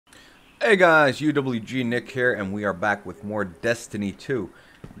Hey guys, UWG Nick here, and we are back with more Destiny 2.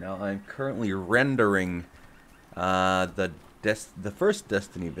 Now I'm currently rendering the first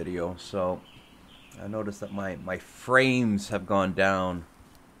Destiny video, so I noticed that my frames have gone down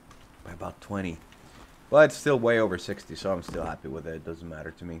by about 20. But it's still way over 60, so I'm still happy with it. It doesn't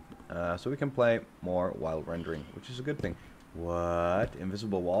matter to me. So we can play more while rendering, which is a good thing. What?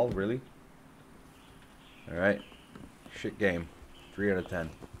 Invisible wall? Really? Alright. Shit game. 3 out of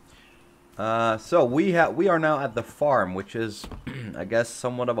 10. So we are now at the farm, which is, I guess,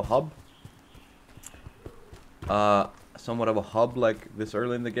 somewhat of a hub. Somewhat of a hub like this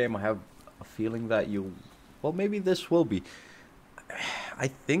early in the game. I have a feeling that well, maybe this will be. I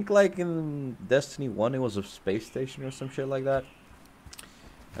think like in Destiny 1 it was a space station or some shit like that.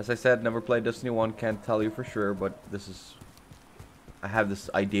 As I said, never played Destiny 1, can't tell you for sure, but I have this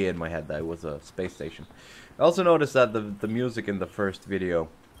idea in my head that it was a space station. I also noticed that the music in the first video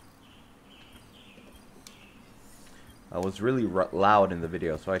was really loud in the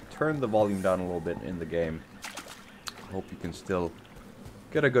video, so I turned the volume down a little bit in the game. Hope you can still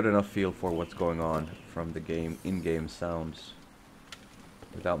get a good enough feel for what's going on from the game in-game sounds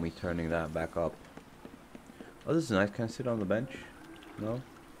without me turning that back up. Oh, this is nice. Can I sit on the bench? No?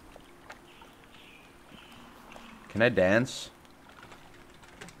 Can I dance?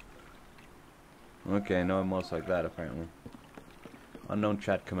 Okay, no emotes like that apparently. Unknown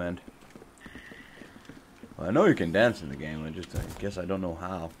chat command. Well, I know you can dance in the game, I guess I don't know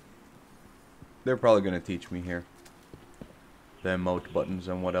how. They're probably gonna teach me here. The emote buttons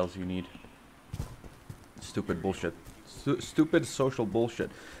and what else you need. Stupid bullshit. Stupid social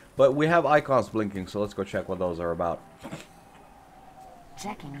bullshit. But we have icons blinking, so let's go check what those are about.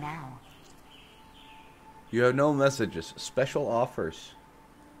 Checking now. You have no messages. Special offers.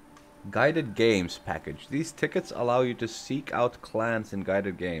 Guided games package. These tickets allow you to seek out clans in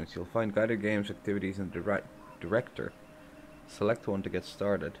guided games. You'll find guided games activities in director. Select one to get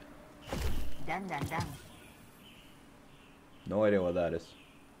started. Done. No idea what that is.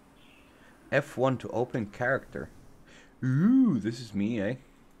 F1 to open character. Ooh, this is me, eh?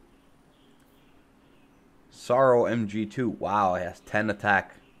 Sorrow MG2. Wow, it has 10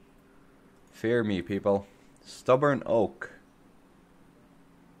 attack. Fear me, people. Stubborn Oak.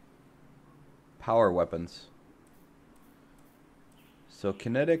 Power weapons. So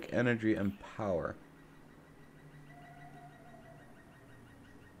kinetic, energy, and power.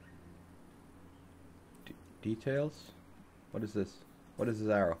 Details? What is this? What is this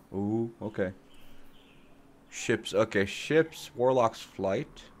arrow? Ooh, okay. Ships. Okay, ships. Warlock's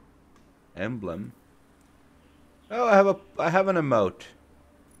flight. Emblem. Oh, I have an emote.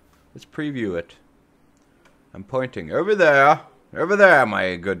 Let's preview it. I'm pointing over there. Over there,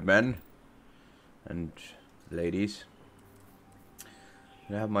 my good men. And ladies.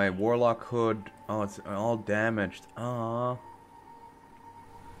 I have my warlock hood. Oh, it's all damaged. Aww.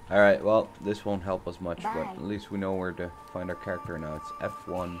 Alright, well, this won't help us much, but at least we know where to find our character now. It's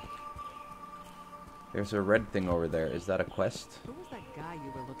F1. There's a red thing over there. Is that a quest? Who was that guy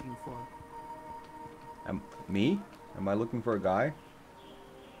you were looking for? Me? Am I looking for a guy?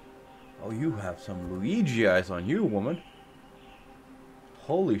 Oh, you have some Luigi eyes on you, woman.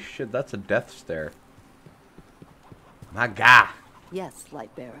 Holy shit, that's a death stare. My God. Yes,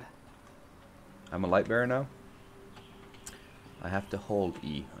 Lightbearer. I'm a light bearer now? I have to hold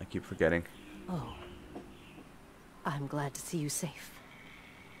E. I keep forgetting. Oh. I'm glad to see you safe.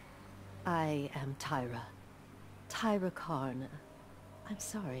 I am Tyra. Tyra Karn. I'm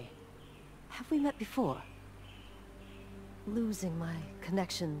sorry. Have we met before? Losing my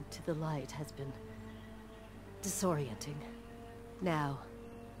connection to the light has been disorienting. Now,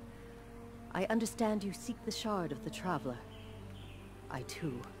 I understand you seek the shard of the Traveler. I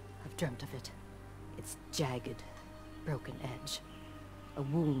too have dreamt of it. Its jagged, broken edge. A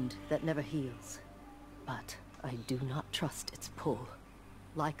wound that never heals. But I do not trust its pull.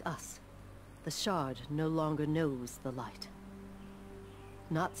 Like us, the shard no longer knows the light.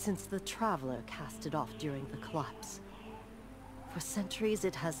 Not since the Traveler cast it off during the collapse. For centuries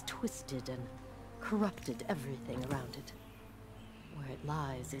it has twisted and corrupted everything around it. Where it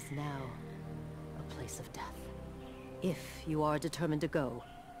lies is now a place of death. If you are determined to go,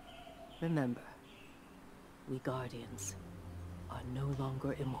 remember, we Guardians are no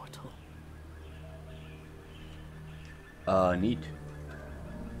longer immortal. Neat.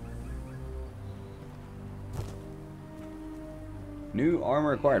 New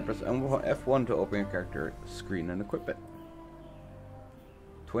armor acquired. Press F1 to open your character screen and equip it.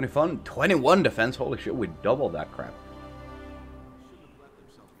 21 defense. Holy shit, we doubled that crap.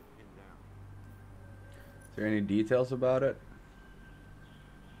 Is there any details about it?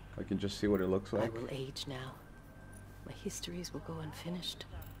 I can just see what it looks like. I will age now. My histories will go unfinished.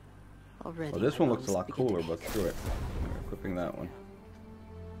 Already. Well, this my one looks a bones lot begin to cooler, but ache. screw it. We're equipping that one.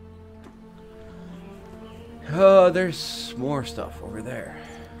 Oh, there's more stuff over there.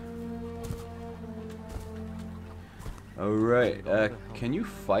 Alright, can you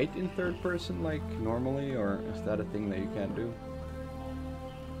fight in third person like normally, or is that a thing that you can't do?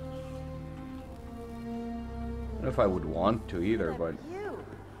 I don't know if I would want to either, but... You.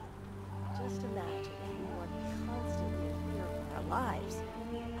 Just imagine if we weren't constantly in fear for our lives.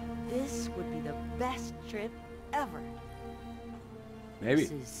 This would be the best trip ever. Maybe.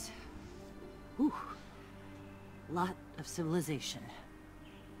 This is... Whew. Lot of civilization.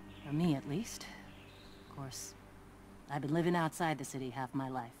 For me, at least. Of course, I've been living outside the city half my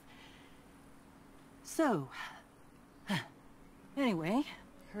life. So... Anyway,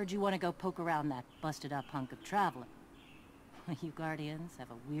 heard you want to go poke around that busted-up hunk of traveling. You Guardians have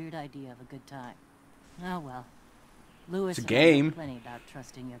a weird idea of a good time. Oh well. Lewis It's a game. and I know plenty about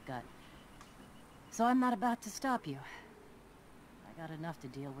trusting your gut. So I'm not about to stop you. I got enough to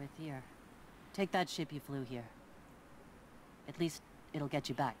deal with here. Take that ship you flew here. At least it'll get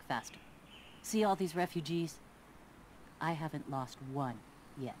you back faster. See all these refugees? I haven't lost one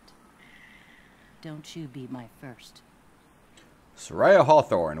yet. Don't you be my first. Soraya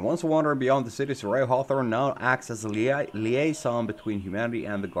Hawthorne. Once a wanderer beyond the city, Soraya Hawthorne now acts as a liaison between humanity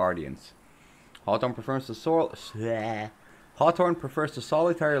and the Guardians. Hawthorne prefers the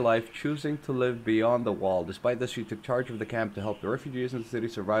solitary life, choosing to live beyond the wall. Despite this, she took charge of the camp to help the refugees in the city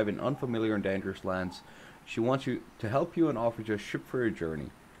survive in unfamiliar and dangerous lands. She wants you to help you and offers you a ship for your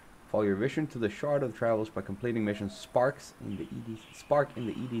journey. Follow your vision to the Shard of Travels by completing mission Spark in the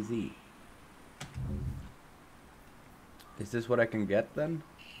EDZ. Is this what I can get then?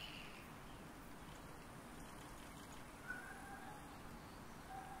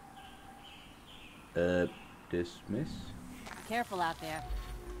 Dismiss. Careful out there.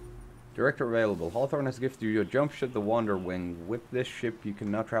 Director available. Hawthorne has gifted you a jump ship, the Wander Wing. With this ship, you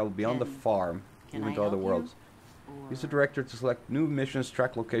can now travel beyond the farm, even to other worlds. Use the director to select new missions,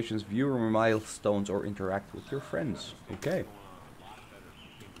 track locations, view milestones, or interact with your friends. Okay.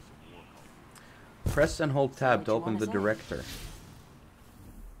 Press and hold tab to open the director.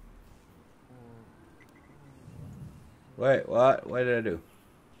 Wait, what? What did I do?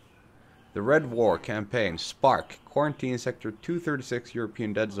 The Red War campaign. Spark. Quarantine Sector 236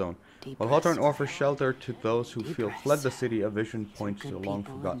 European Dead Zone. While Hawthorne offers shelter to those who feel fled the city, a vision points to a long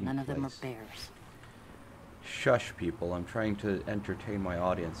forgotten None of them are place. bears. Shush, people. I'm trying to entertain my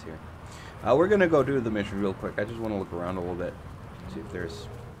audience here. We're gonna go do the mission real quick. I just want to look around a little bit. See if there's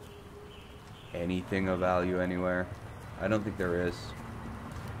anything of value anywhere. I don't think there is.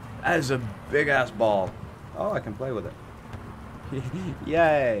 That is a big-ass ball. Oh, I can play with it.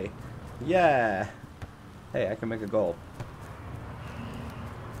 Yay! Yeah! Hey, I can make a goal.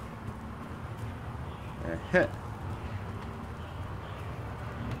 This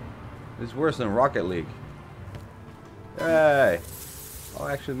is worse than Rocket League. Hey! Oh,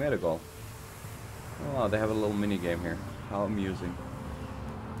 I actually made a goal. Oh, they have a little mini game here. How amusing.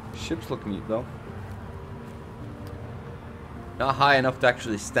 Ships look neat though. Not high enough to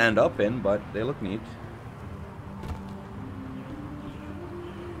actually stand up in, but they look neat.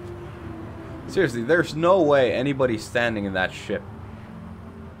 Seriously, there's no way anybody's standing in that ship.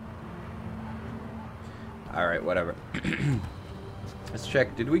 Alright, whatever. Let's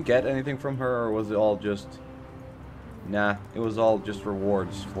check. Did we get anything from her, or was it all just... Nah, it was all just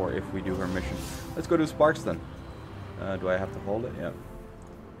rewards for if we do her mission. Let's go to Sparks then. Do I have to hold it? Yeah.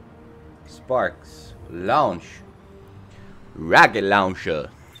 Sparks. Launch. Rocket launcher.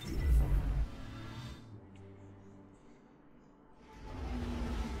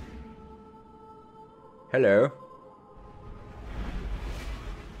 Hello.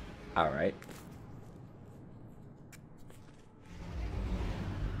 Alright.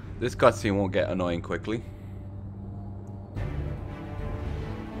 This cutscene won't get annoying quickly.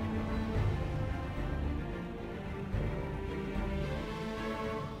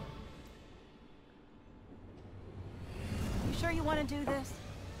 You sure you want to do this?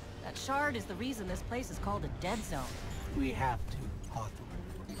 That shard is the reason this place is called a dead zone. We have to,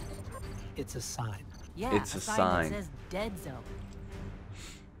 Hawthorne. It's a sign. Yeah, It's a sign sign. that says dead zone.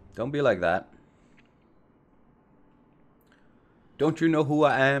 Don't be like that. Don't you know who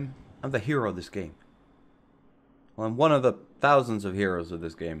I am? I'm the hero of this game. Well, I'm one of the thousands of heroes of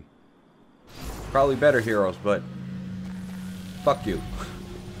this game. Probably better heroes, but fuck you.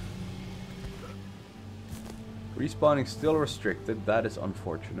 Respawning still restricted. That is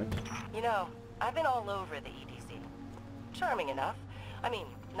unfortunate. You know, I've been all over the EDZ. Charming enough. I mean,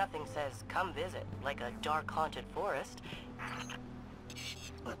 Nothing says come visit, like a dark haunted forest.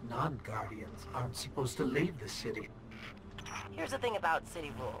 But non-guardians aren't supposed to leave the city. Here's the thing about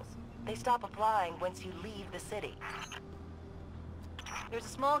city rules. They stop applying once you leave the city. There's a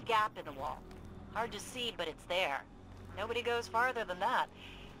small gap in the wall. Hard to see, but it's there. Nobody goes farther than that.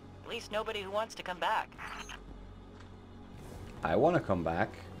 At least nobody who wants to come back. I want to come back.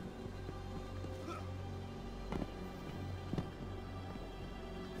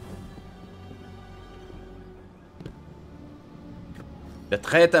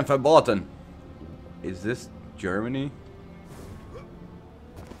 Betreten verboten. Is this Germany?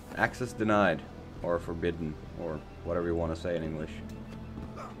 Access denied. Or forbidden. Or whatever you want to say in English.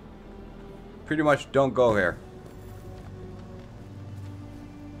 Pretty much don't go here.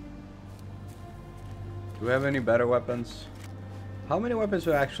 Do we have any better weapons? How many weapons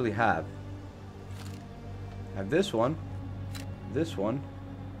do I actually have? I have this one. This one.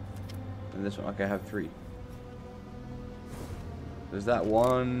 And this one. Okay, I have 3. Is that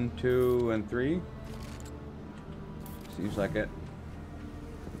 1, 2, and 3? Seems like it.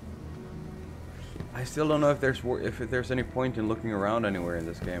 I still don't know if there's any point in looking around anywhere in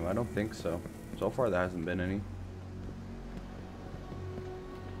this game. I don't think so. So far, there hasn't been any.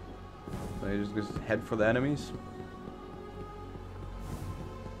 So you just head for the enemies.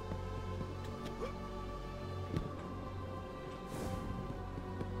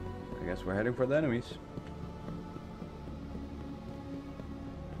 I guess we're heading for the enemies.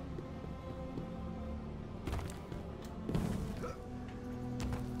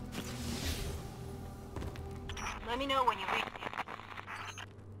 Let me know when you reach me.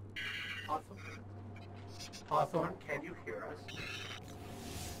 Hawthorne, can you hear us?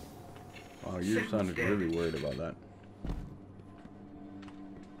 Oh, you sounded really worried about that.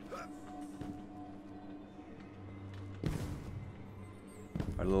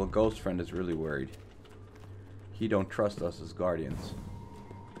 Our little ghost friend is really worried. He don't trust us as guardians.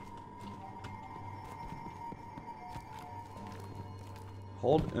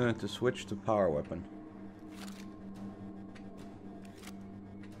 Hold to switch to power weapon.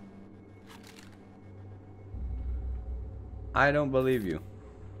 I don't believe you.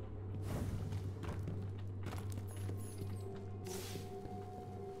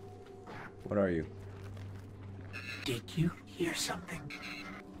 What are you? Did you hear something?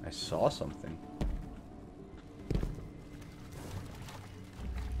 I saw something.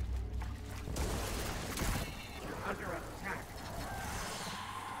 You're under attack.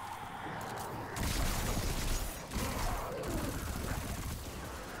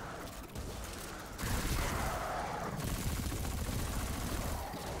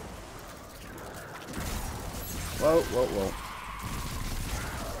 Whoa, whoa, whoa.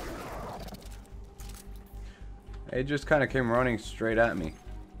 It just kind of came running straight at me.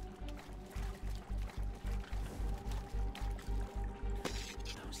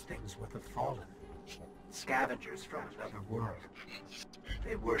 Those things were the Fallen. Scavengers from another world.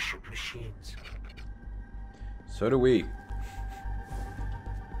 They worship machines. So do we.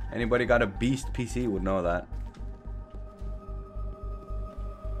 Anybody got a beast PC would know that.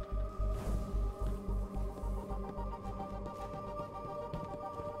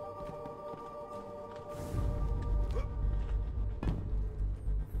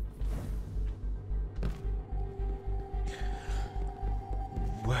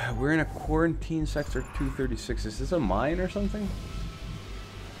 We're in a quarantine sector 236. Is this a mine or something?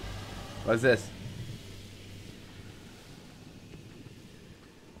 What's this?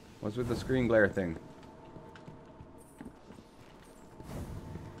 What's with the screen glare thing?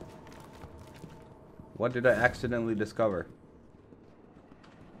 What did I accidentally discover?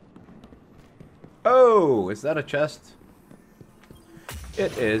 Oh, is that a chest?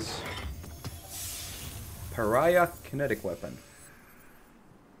 It is. Pariah kinetic weapon.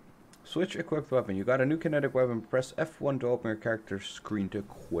 Switch equipped weapon. You got a new kinetic weapon. Press F1 to open your character's screen to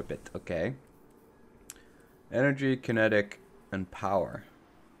equip it. Okay. Energy, kinetic, and power.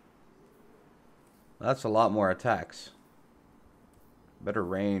 That's a lot more attacks. Better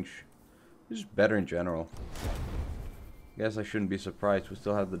range. Just better in general. Guess I shouldn't be surprised. We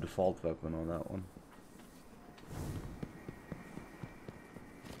still have the default weapon on that one.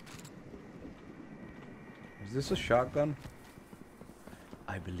 Is this a shotgun?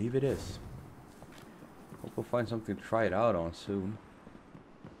 I believe it is. Hope we'll find something to try it out on soon.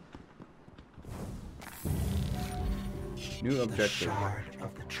 New objective. The Shard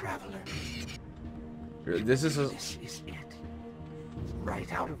of the Traveler. This is it.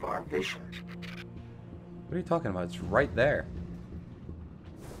 Right out of our vision. What are you talking about? It's right there.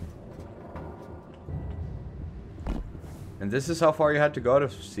 And this is how far you had to go to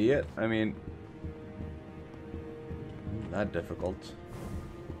see it? I mean, not difficult.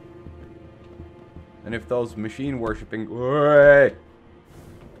 And if those machine worshipping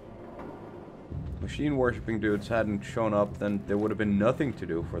dudes hadn't shown up, then there would have been nothing to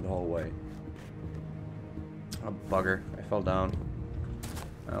do for the whole way. Oh, bugger. I fell down.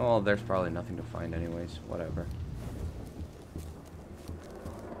 Oh, well, there's probably nothing to find anyways. Whatever.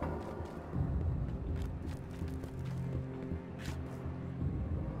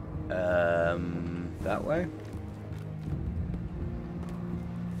 That way?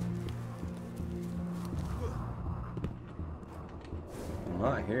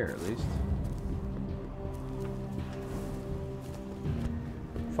 Not here, at least.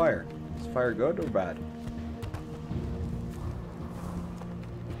 Fire. Is fire good or bad?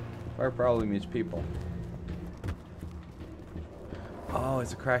 Fire probably means people. Oh,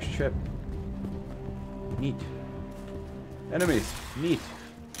 it's a crashed ship. Neat. Enemies. Neat.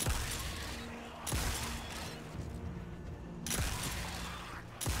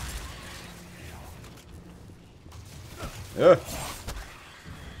 Ugh.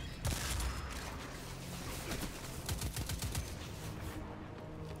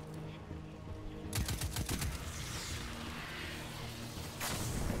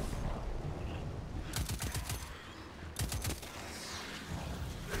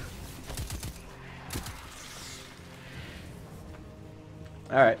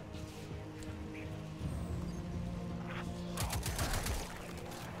 All right.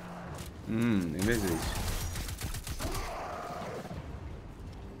 Invisibles.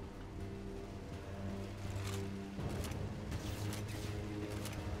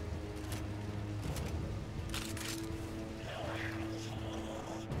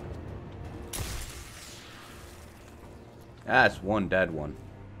 That's one dead one.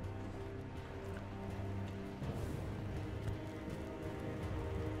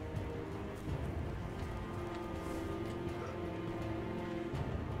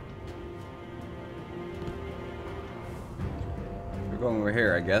 We're going over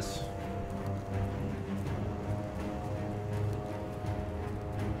here, I guess.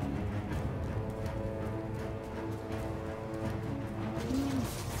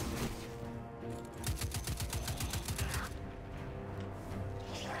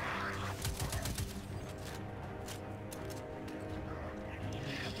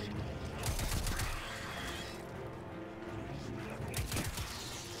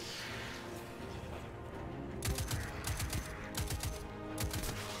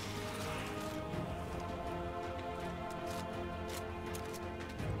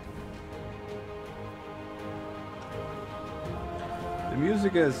 The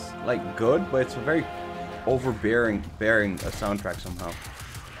music is like good, but it's a very overbearing a soundtrack somehow.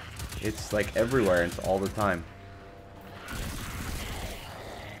 It's like everywhere and it's all the time.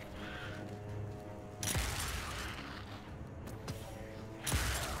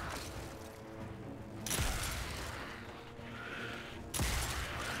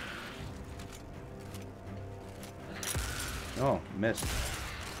 Oh, missed.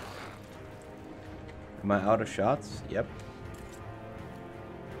 Am I out of shots? Yep.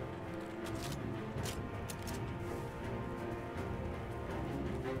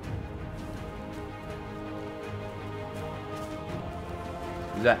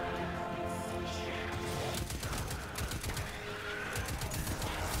 Who's that?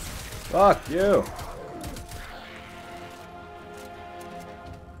 Fuck you!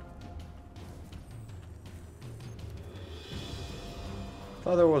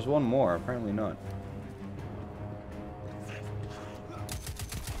 Thought there was one more, apparently not.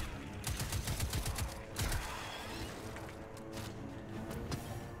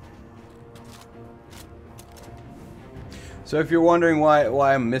 So if you're wondering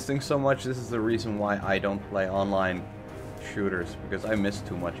why I'm missing so much, this is the reason why I don't play online shooters, because I miss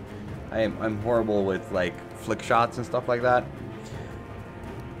too much. I'm horrible with like flick shots and stuff like that.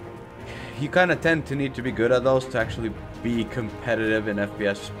 You kind of tend to need to be good at those to actually be competitive in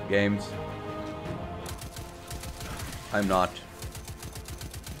FPS games. I'm not.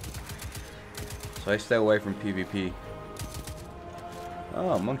 So I stay away from PvP.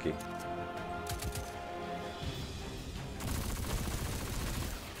 Oh, monkey.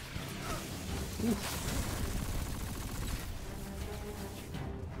 Ooh.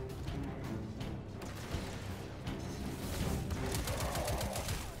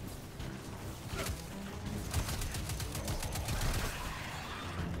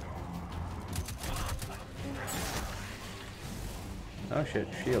 Oh shit,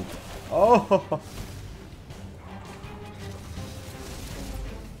 shield. Oh!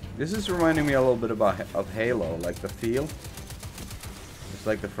 This is reminding me a little bit of Halo, like the feel. Just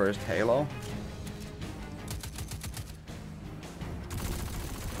like the first Halo.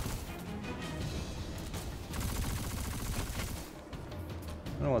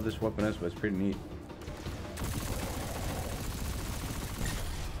 I don't know what this weapon is, but it's pretty neat.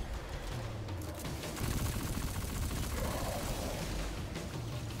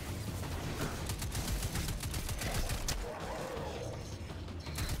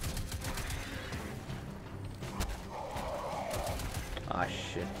 Ah,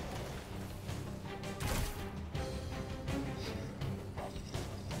 shit.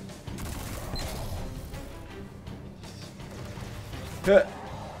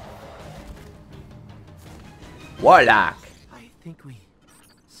 Warlock! I think we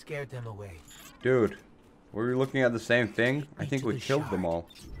scared them away. Dude, were we looking at the same thing? I think we killed them all.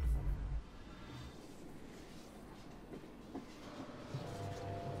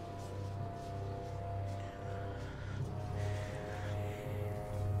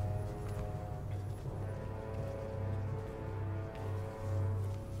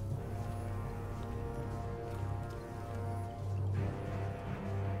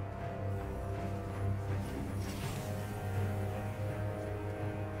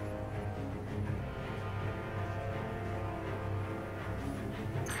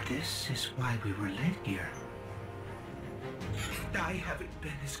 This is why we were led here. I haven't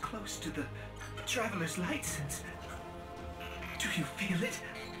been as close to the Traveler's Light since... Do you feel it?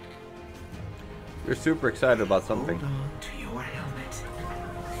 You're super excited about something. Hold on to your helmet.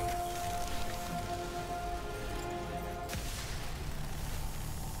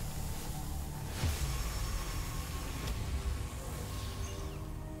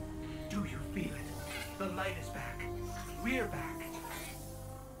 Do you feel it? The light is back. We're back.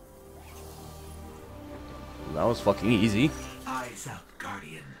 That was fucking easy. Eyes out,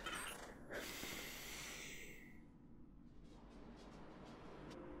 Guardian.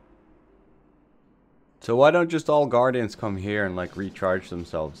 So why don't just all Guardians come here and like recharge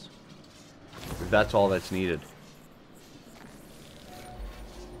themselves? If that's all that's needed.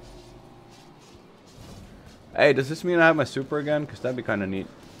 Hey, does this mean I have my super again? Because that'd be kind of neat.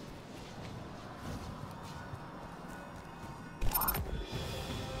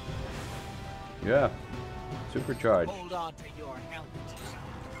 Yeah. Supercharge. Hold on to your helmet.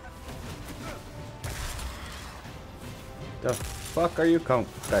 The fuck are you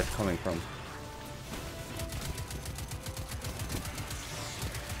guys coming from?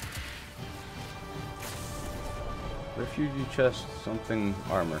 Refugee chest, something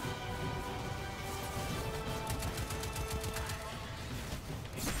armor.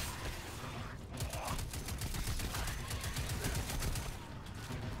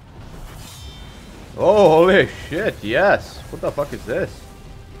 Oh, holy shit, yes. What the fuck is this?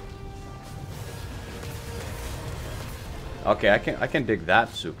 Okay, I can dig that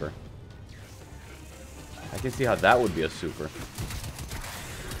super. I can see how that would be a super.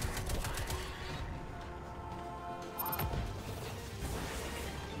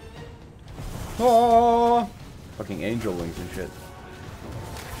 Oh, fucking angel wings and shit.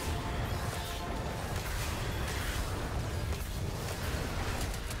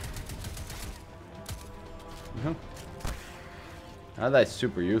 Now that's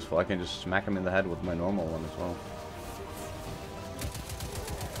super useful. I can just smack him in the head with my normal one as well.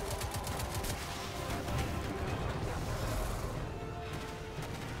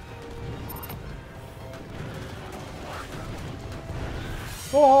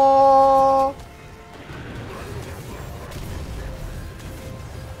 Oh!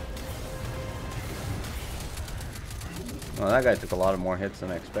 Well, that guy took a lot of more hits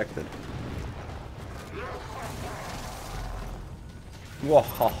than I expected.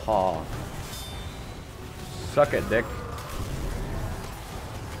 Wahaha. Suck it, dick.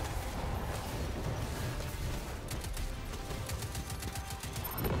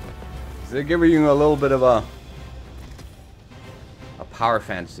 They're giving you a little bit of a power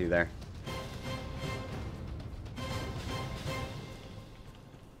fantasy there.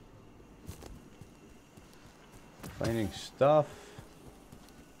 Finding stuff.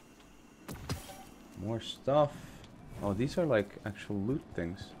 More stuff. Oh, these are like actual loot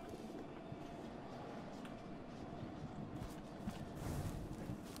things.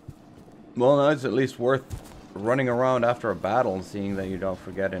 Well, now it's at least worth running around after a battle and seeing that you don't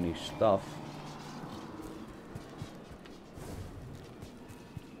forget any stuff.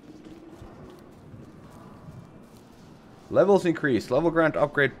 Levels increase. Levels grant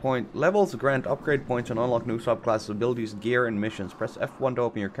upgrade points and unlock new subclasses, abilities, gear, and missions. Press F1 to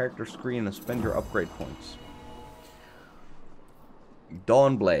open your character screen and spend your upgrade points.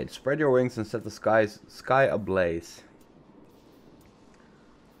 Dawnblade. Spread your wings and set the sky ablaze.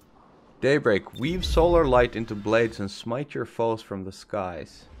 Daybreak. Weave solar light into blades and smite your foes from the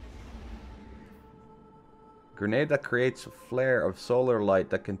skies. Grenade that creates a flare of solar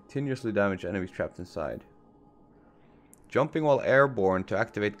light that continuously damages enemies trapped inside. Jumping while airborne to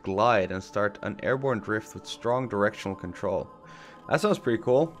activate glide and start an airborne drift with strong directional control. That sounds pretty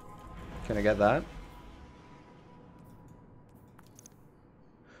cool. Can I get that?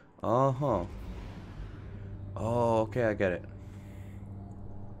 Uh-huh. Oh, okay, I get it.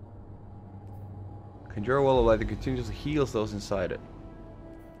 Conjure a wall of light that continuously heals those inside it.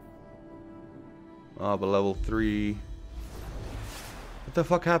 Oh, but level 3. What the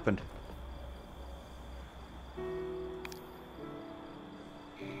fuck happened?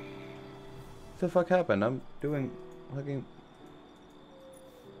 What the fuck happened? I'm doing fucking...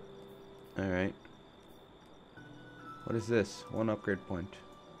 Alright. What is this? 1 upgrade point.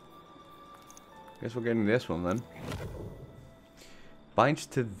 Guess we're getting this one then. Binds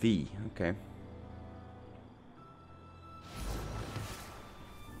to V. Okay.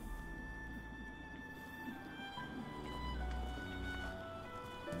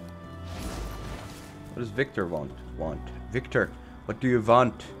 What does Victor want? Victor, what do you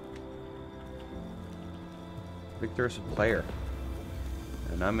want? Victor is a player.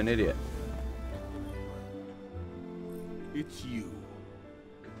 And I'm an idiot. It's you.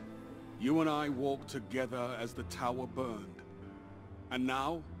 You and I walked together as the tower burned. And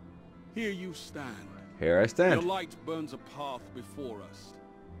now, here you stand. Here I stand. Your light burns a path before us.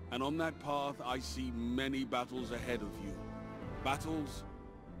 And on that path, I see many battles ahead of you. Battles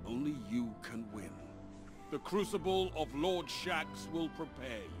only you can win. The crucible of Lord Shaxx will prepare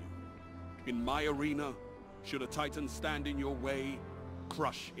you. In my arena, should a Titan stand in your way,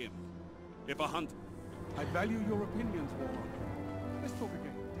 crush him. If a hunt... I value your opinions, Warlock. Let's talk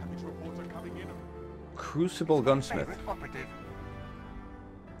again. Damage reports are coming in. Crucible Gunsmith. Favorite operative.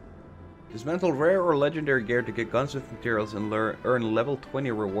 Dismantle rare or legendary gear to get gunsmith materials and earn level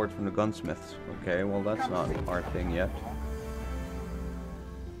 20 reward from the gunsmiths. Okay, well that's not our thing yet.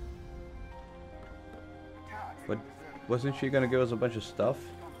 But wasn't she gonna give us a bunch of stuff?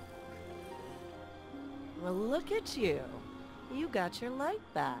 Well, look at you. You got your light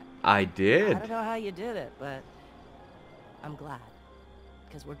back. I did. I don't know how you did it, but I'm glad.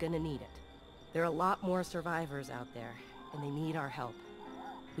 Because we're gonna need it. There are a lot more survivors out there, and they need our help.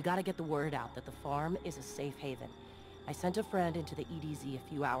 We gotta get the word out that the farm is a safe haven. I sent a friend into the EDZ a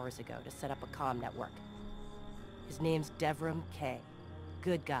few hours ago to set up a comm network. His name's Devram K.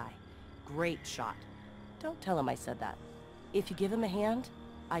 Good guy. Great shot. Don't tell him I said that. If you give him a hand,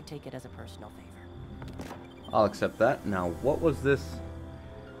 I'd take it as a personal favor. I'll accept that. Now, what was this?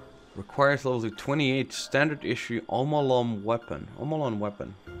 Requires level 28 standard issue Omalon weapon. Omalon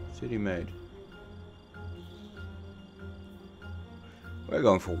weapon. City made. We're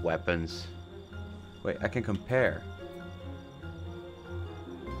going for weapons. Wait, I can compare.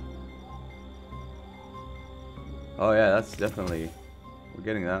 Oh yeah, that's definitely... We're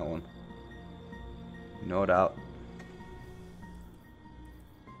getting that one. No doubt.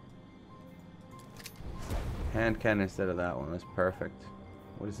 Hand cannon instead of that one. That's perfect.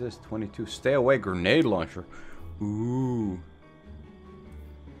 What is this? 22. Stay away grenade launcher. Ooh.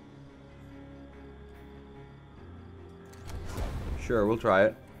 Sure, we'll try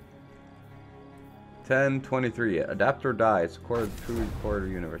it. 1023. Adapt or die. It's a core of the true core of the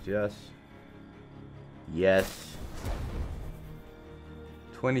universe. Yes. Yes.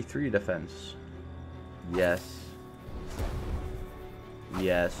 23 defense. Yes.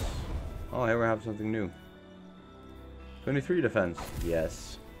 Yes. Oh, here we have something new. 23 defense.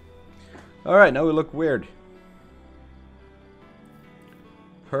 Yes. Alright, now we look weird.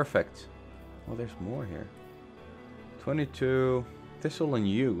 Perfect. Oh, there's more here. 22. Thistle and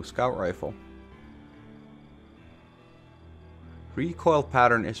U. Scout rifle. Recoil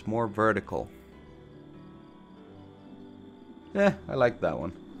pattern is more vertical. Eh, I like that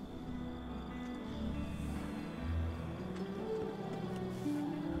one.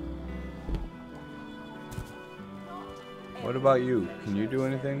 What about you? Can you do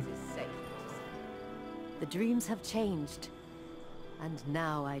anything? The dreams have changed, and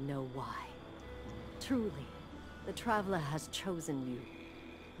now I know why. Truly, the Traveler has chosen you.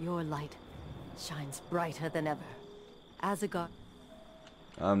 Your light shines brighter than ever. As a god...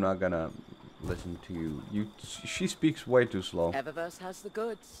 I'm not gonna listen to you. She speaks way too slow. Eververse has the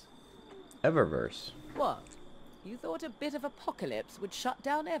goods. Eververse? What? You thought a bit of apocalypse would shut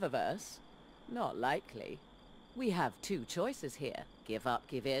down Eververse? Not likely. We have two choices here. Give up,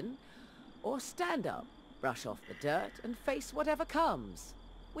 give in, or stand up, brush off the dirt, and face whatever comes.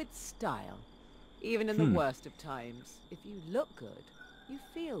 With style. Even in the worst of times, if you look good, you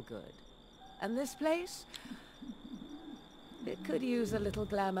feel good. And this place? It could use a little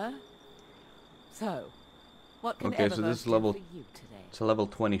glamour. So, what can Okay, so Eververse this is do level... for you today? It's a level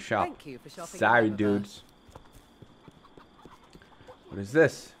 20 shop. Thank you for shopping Sorry, at Eververse. dudes. What is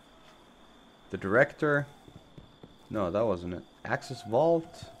this? The director? No, that wasn't it. Access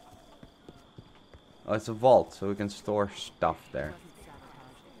vault? Oh, it's a vault, so we can store stuff there.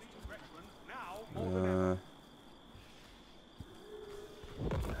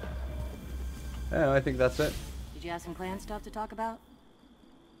 Yeah, I think that's it. Did you have some clan stuff to talk about?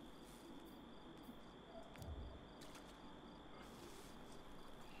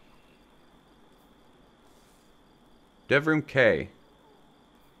 Devrim K.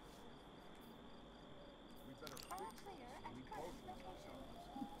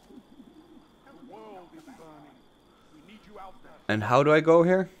 And how do I go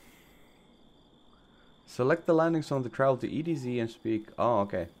here? Select the landing zone to travel to EDZ and speak. Oh,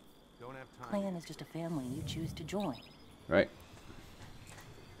 okay. Clan is just a family you choose to join. Right.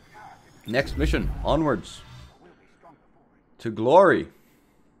 Next mission. Onwards. To glory.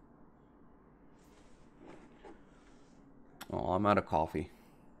 Oh, I'm out of coffee.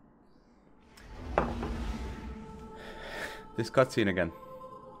 This cutscene again.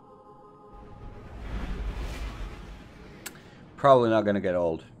 Probably not gonna get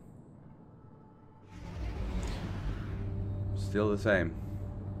old. Still the same.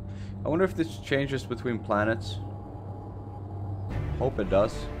 I wonder if this changes between planets. Hope it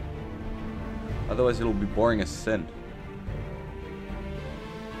does. Otherwise it'll be boring as sin.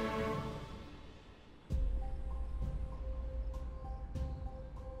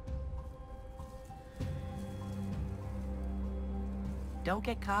 Don't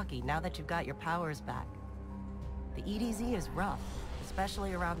get cocky now that you've got your powers back. The EDZ is rough,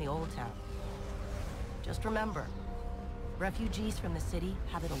 especially around the Old Town. Just remember, refugees from the city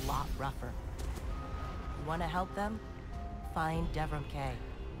have it a lot rougher. You want to help them? Find Devrim K.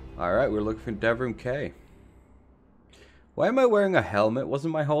 Alright, we're looking for Devrim K. Why am I wearing a helmet?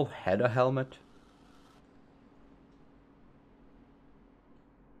 Wasn't my whole head a helmet?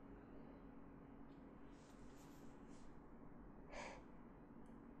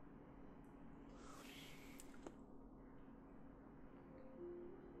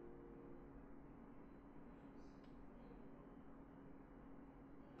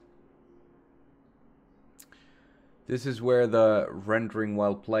 This is where the rendering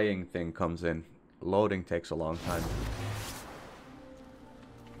while playing thing comes in. Loading takes a long time.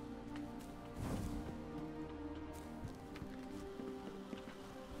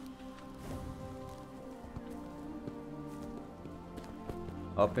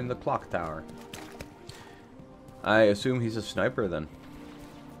 Up in the clock tower. I assume he's a sniper then.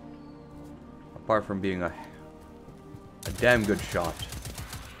 Apart from being a damn good shot.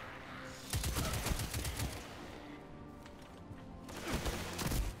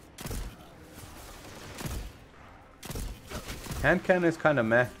 Hand cannon is kind of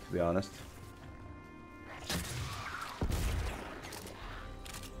meh, to be honest.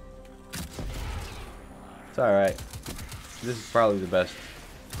 It's alright. This is probably the best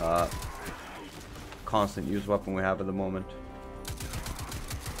constant use weapon we have at the moment.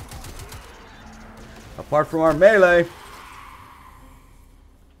 Apart from our melee.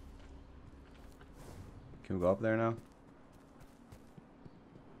 Can we go up there now?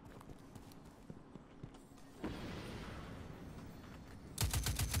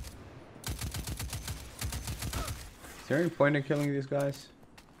 Is there any point in killing these guys?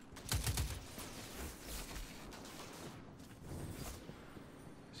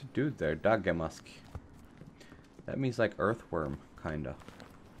 There's a dude there, Dagemask. That means like earthworm, kinda.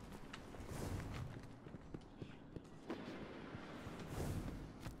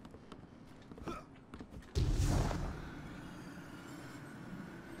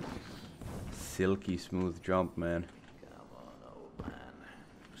 Silky smooth jump, man. Come on, old man.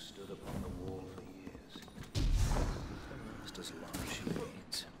 You stood upon the wall for years. Last as long as you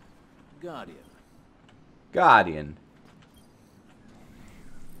need. Guardian. Guardian.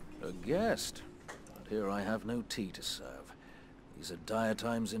 A guest. And here I have no tea to serve. These are dire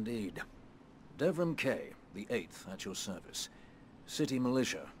times indeed. Devrim K, the 8th, at your service. City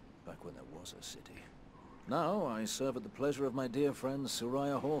militia, back when there was a city. Now I serve at the pleasure of my dear friend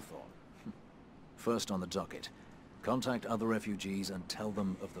Soraya Hawthorne. First on the docket, contact other refugees and tell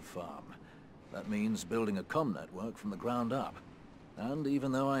them of the farm. That means building a comm network from the ground up. And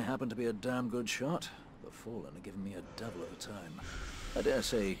even though I happen to be a damn good shot, the Fallen are giving me a devil of a time. I dare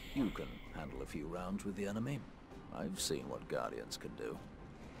say you can handle a few rounds with the enemy. I've seen what Guardians can do.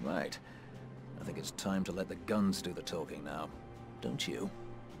 Right. I think it's time to let the guns do the talking now. Don't you?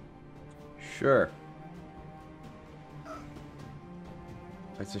 Sure.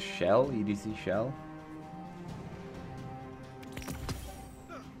 It's a shell, EDC shell.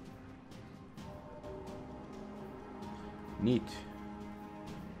 Neat.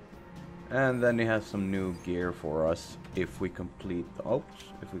 And then he has some new gear for us if we complete the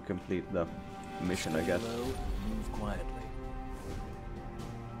if we complete the mission, I guess. Low, move quietly.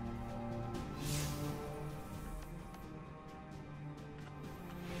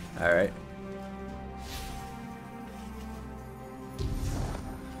 All right.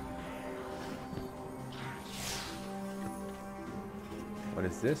 What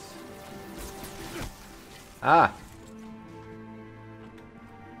is this? Ah!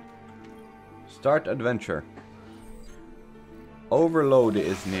 Start adventure. Overload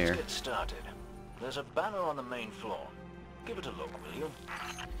is near. Let's get started. There's a banner on the main floor. Give it a look, will you?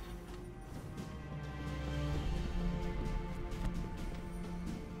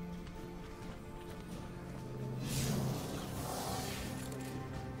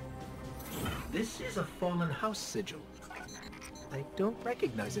 This is a fallen house sigil. I don't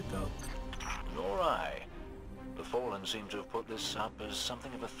recognize it, though. Nor I. The Fallen seem to have put this up as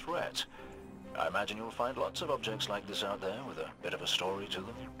something of a threat. I imagine you'll find lots of objects like this out there with a bit of a story to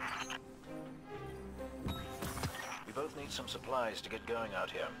them. We both need some supplies to get going out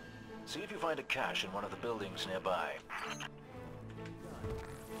here. See if you find a cache in one of the buildings nearby.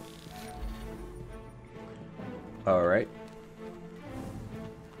 All right.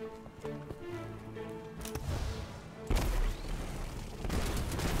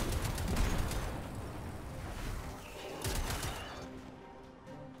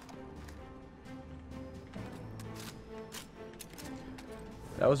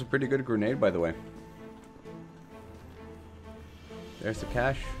 That was a pretty good grenade, by the way. There's the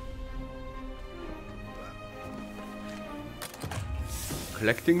cache.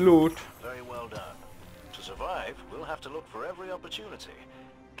 Collecting loot. Very well done. To survive, we'll have to look for every opportunity.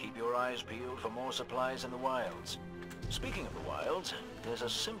 Keep your eyes peeled for more supplies in the wilds. Speaking of the wilds, there's a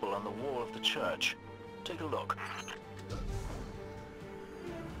symbol on the wall of the church. Take a look.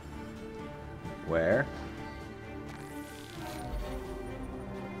 Where?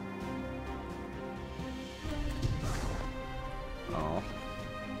 Oh.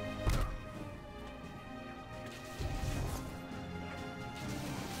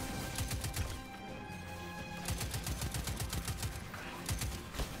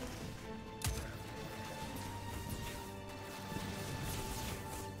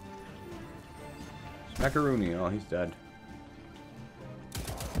 Macaroni, oh, he's dead.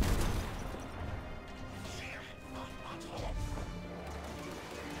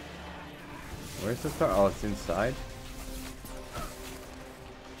 Where's the star? Oh, it's inside.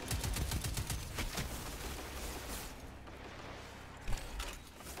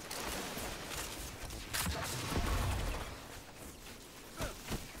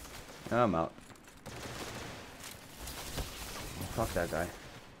 I'm out. Fuck that guy.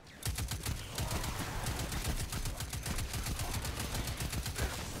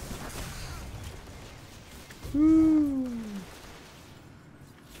 Woo.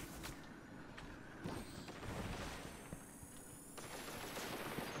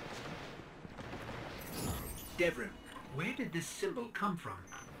 Devrim, where did this symbol come from?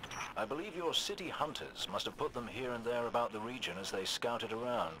 I believe your city hunters must have put them here and there about the region as they scouted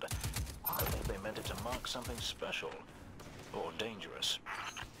around. I think they meant it to mark something special. Or dangerous.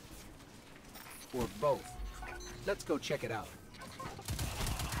 Or both. Let's go check it out.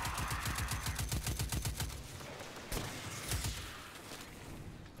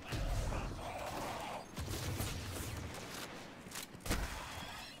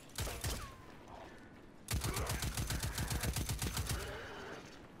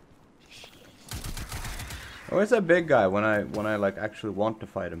 Where's that big guy when I like actually want to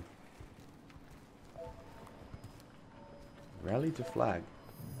fight him? Rally to flag.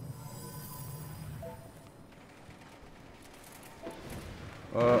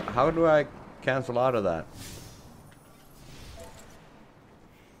 How do I cancel out of that?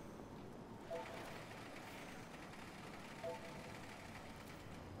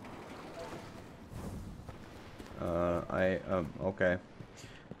 Okay.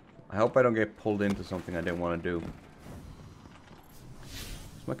 I hope I don't get pulled into something I didn't want to do.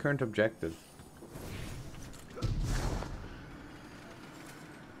 What's my current objective?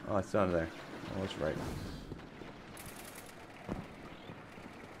 Oh, it's down there. Oh, that's right.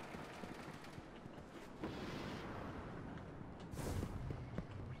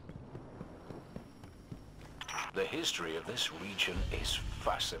 The history of this region is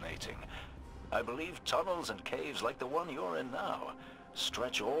fascinating. I believe tunnels and caves like the one you're in now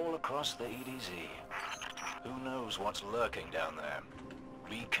stretch all across the EDZ. Who knows what's lurking down there?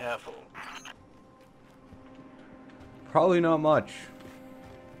 Be careful. Probably not much.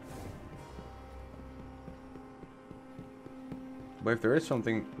 But if there is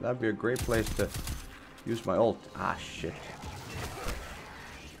something, that'd be a great place to use my ult. Ah, shit.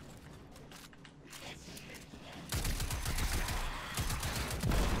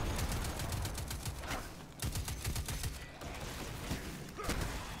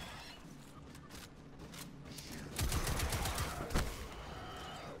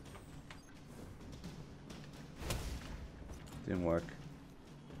 Didn't work.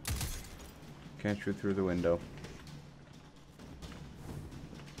 Can't shoot through the window.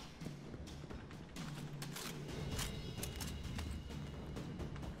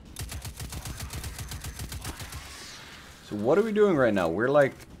 So what are we doing right now? We're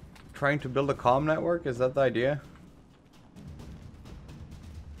like trying to build a comm network? Is that the idea?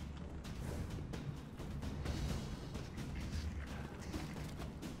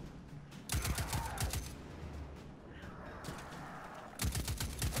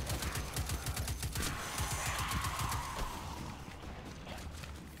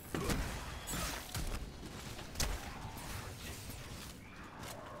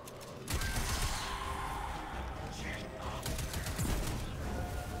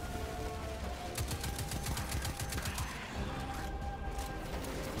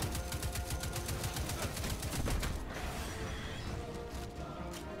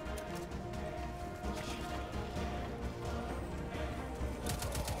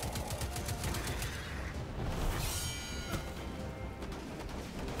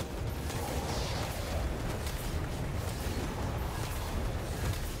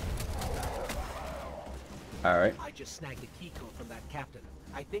 Alright. I just snagged a key code from that captain.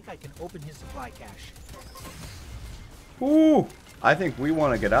 I think I can open his supply cache. Ooh! I think we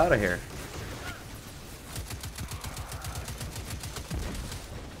want to get out of here.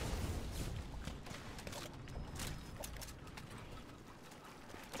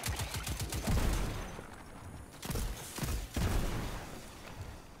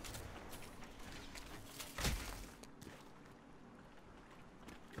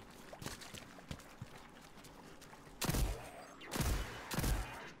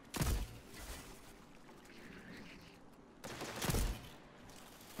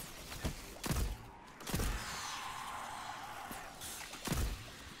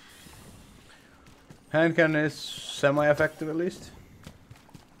 Hand cannon is semi-effective at least.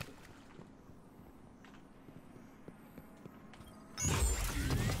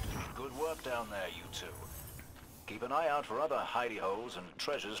 Good work down there, you two. Keep an eye out for other hidey holes and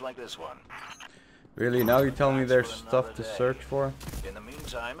treasures like this one. Really? Now you tell me there's stuff to search for? In the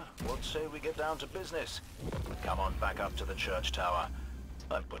meantime, what say we get down to business? Come on back up to the church tower.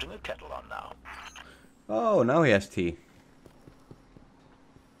 I'm putting a kettle on now. Oh, now he has tea.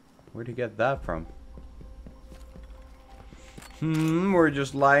 Where'd he get that from? We're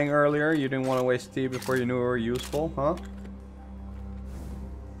just lying earlier. You didn't want to waste tea before you knew we were useful, huh?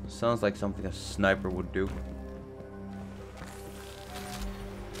 Sounds like something a sniper would do.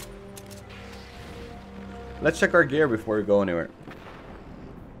 Let's check our gear before we go anywhere.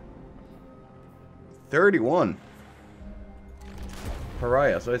 31.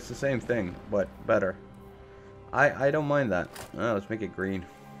 Pariah, so it's the same thing, but better. I don't mind that. Let's make it green.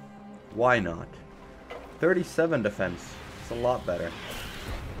 Why not? 37 defense. It's a lot better.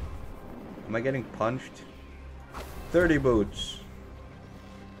 Am I getting punched? 30 boots.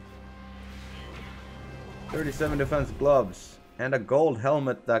 37 defense gloves. And a gold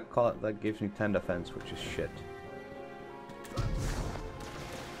helmet that gives me 10 defense, which is shit.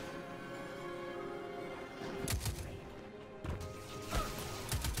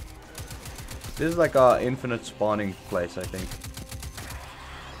 This is like a infinite spawning place, I think.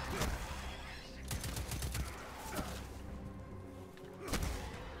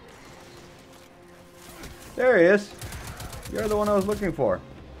 There he is. You're the one I was looking for.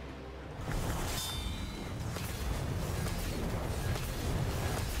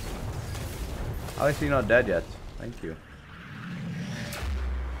 How is he not dead yet? Thank you.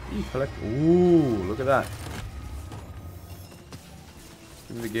 Collect. Ooh, look at that.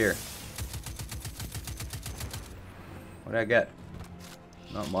 Give me the gear. What did I get?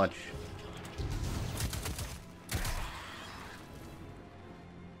 Not much.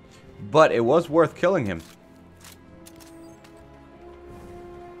 But it was worth killing him.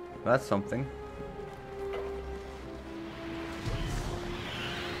 That's something.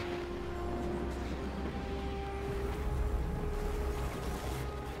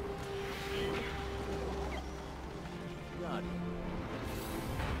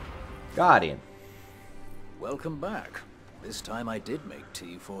 Guardian. Welcome back. This time I did make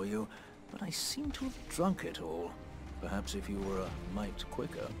tea for you, but I seem to have drunk it all. Perhaps if you were a mite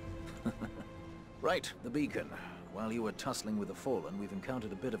quicker. Right, the beacon. While you were tussling with the Fallen, we've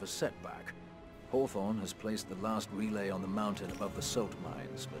encountered a bit of a setback. Hawthorne has placed the last relay on the mountain above the salt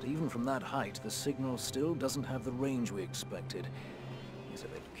mines, but even from that height, the signal still doesn't have the range we expected. He's a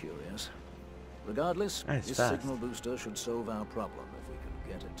bit curious. Regardless, this signal booster should solve our problem if we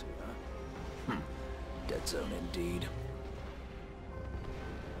can get it to her. Dead zone indeed.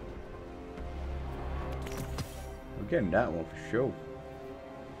 We're getting that one for sure.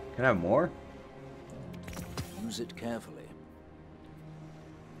 Can I have more? Use it carefully.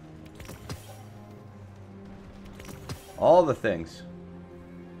 All the things.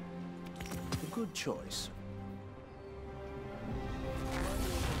 A good choice.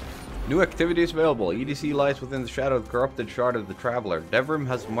 New activities available. EDC lies within the shadow of the corrupted shard of the Traveler. Devrim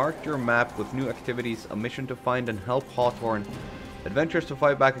has marked your map with new activities, a mission to find and help Hawthorne, adventures to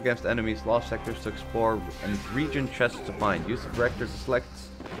fight back against enemies, lost sectors to explore, and region chests to find. Use the director to select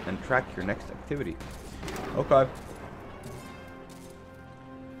and track your next activity. Okay.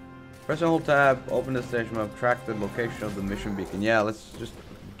 Press and hold tab, open the station map, track the location of the mission beacon. Yeah, let's just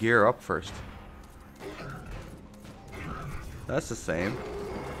gear up first. That's the same.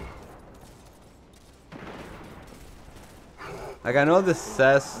 Like, I know this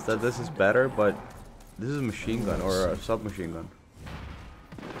says that this is better, but this is a machine gun or a submachine gun.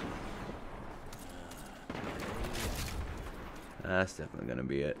 That's definitely gonna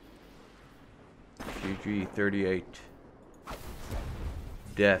be it. GG 38.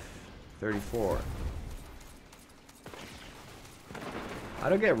 Def 34. How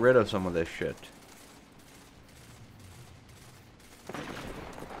to get rid of some of this shit?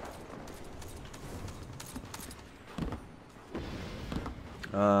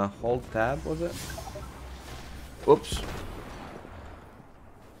 Hold tab, was it? Oops.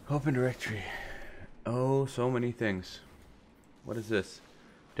 Open directory. Oh, so many things. What is this?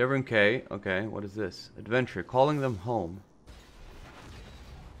 Devon K. Okay, what is this? Adventure. Calling them home.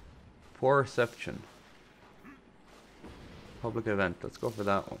 Poor reception. Public event. Let's go for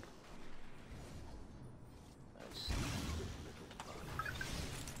that one.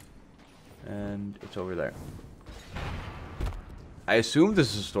 And it's over there. I assume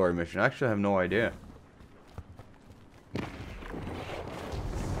this is a story mission. I actually have no idea.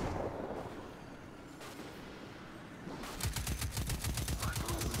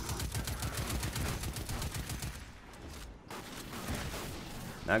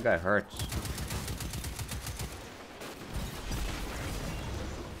 That guy hurts.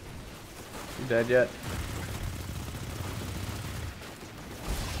 You dead yet?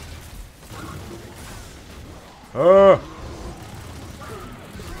 Oh!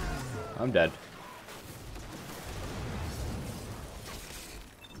 I'm dead.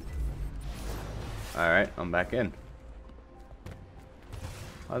 Alright, I'm back in.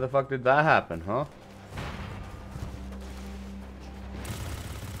 How the fuck did that happen, huh?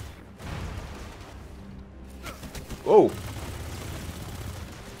 Whoa!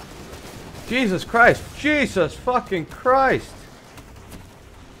 Jesus Christ! Jesus fucking Christ!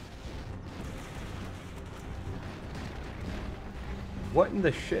 What in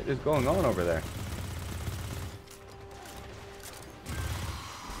the shit is going on over there?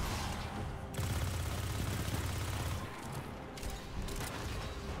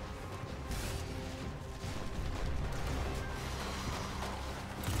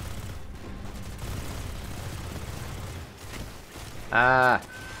 Ah!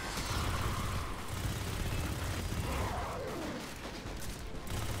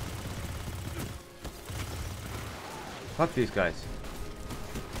 Fuck these guys.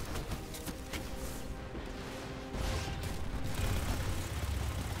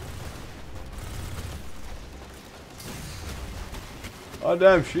 Oh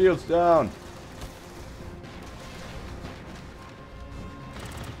damn, shields down.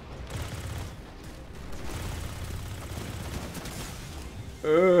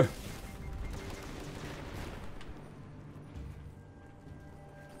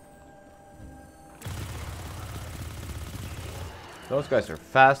 Those guys are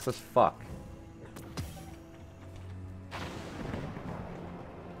fast as fuck.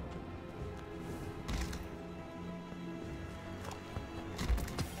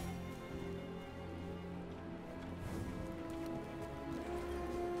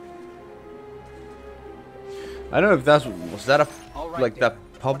 I don't know if that's, was that a, like that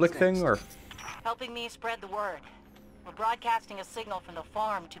public thing or? Helping me spread the word. We're broadcasting a signal from the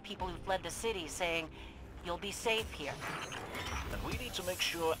farm to people who fled the city saying, you'll be safe here. And we need to make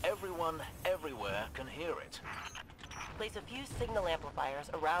sure everyone, everywhere, can hear it. Place a few signal amplifiers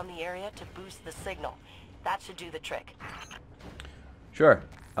around the area to boost the signal. That should do the trick. Sure.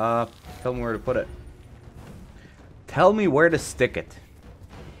 Tell me where to put it. Tell me where to stick it.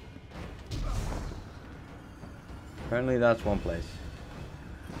 Apparently that's one place.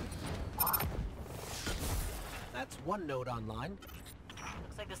 That's one node online.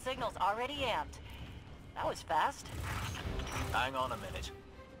 Looks like the signal's already amped. That was fast. Hang on a minute.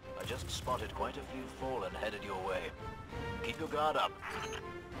 I just spotted quite a few Fallen headed your way. Keep your guard up.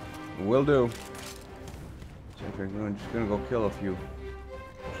 Will do. I'm just gonna go kill a few.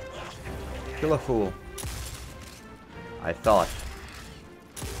 Kill a fool. I thought.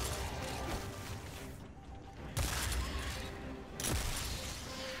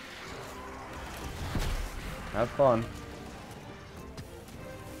 Have fun.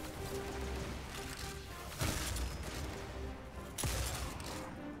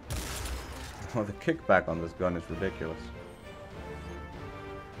 Oh, the kickback on this gun is ridiculous.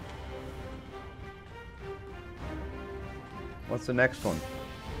 What's the next one?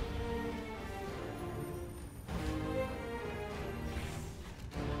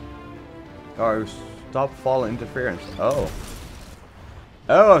 Oh, stop fall interference. Oh.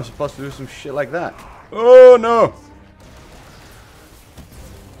 Oh, I'm supposed to do some shit like that. Oh no!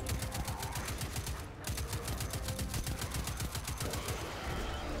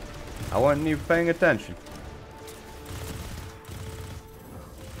 I wasn't even paying attention.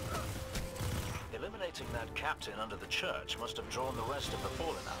 Eliminating that captain under the church must have drawn the rest of the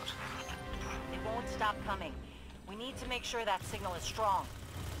Fallen out. They won't stop coming. We need to make sure that signal is strong.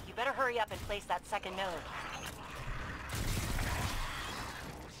 You better hurry up and place that second node.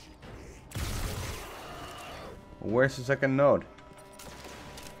 Where's the second node?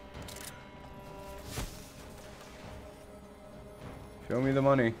 Show me the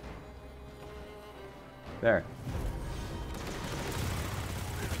money. There.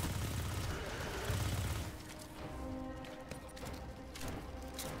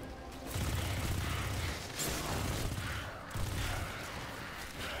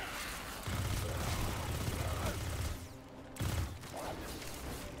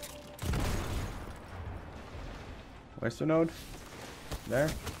 Where's the node? There?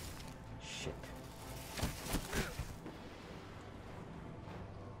 Shit.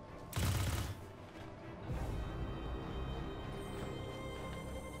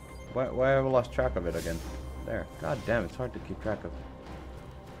 Why have I lost track of it again? There. God damn, it's hard to keep track of.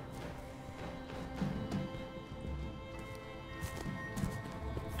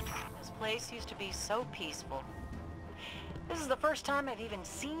 This place used to be so peaceful. This is the first time I've even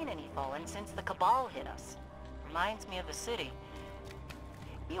seen any Fallen since the Cabal hit us. Reminds me of the city.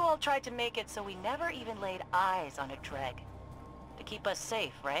 You all tried to make it so we never even laid eyes on a Dreg. To keep us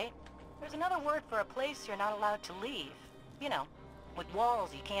safe, right? There's another word for a place you're not allowed to leave. You know, with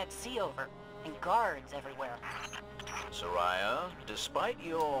walls you can't see over, and guards everywhere. Soraya, despite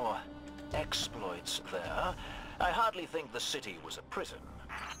your exploits there, I hardly think the city was a prison.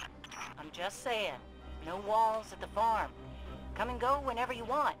 I'm just saying, no walls at the farm. Come and go whenever you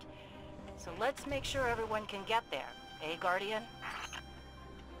want. So let's make sure everyone can get there. Eh, Guardian?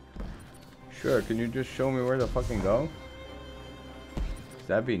 Sure, can you just show me where to fucking go?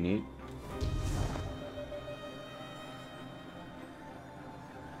 That'd be neat.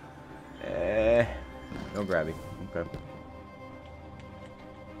 No grabby. Okay.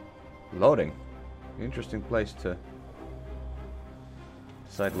 Loading. Interesting place to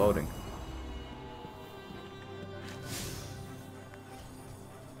decide loading.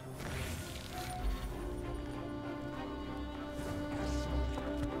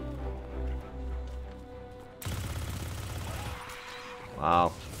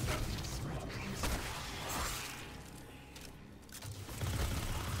 Wow.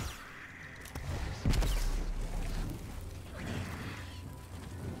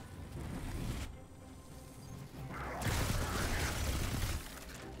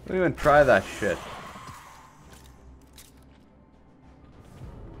 Don't even try that shit.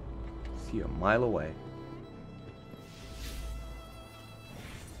 See a mile away.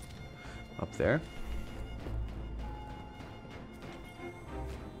 Up there.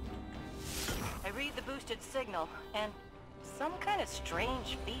 I read the boosted signal, and some kind of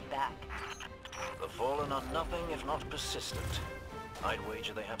strange feedback. The Fallen are nothing if not persistent. I'd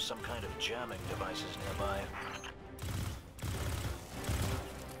wager they have some kind of jamming devices nearby.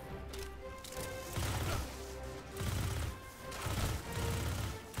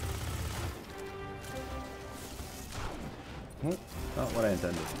 Not what I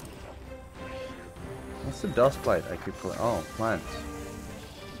intended. What's the dust bite I keep pulling? Oh, plants.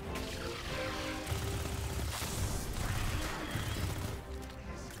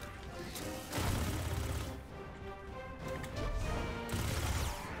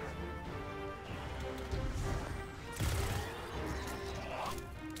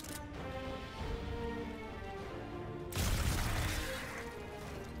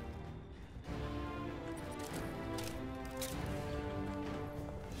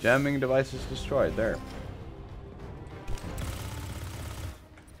 Jamming devices destroyed. There.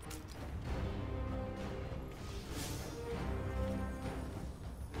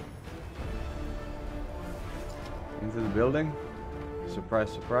 Into the building.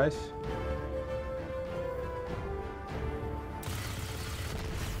 Surprise, surprise.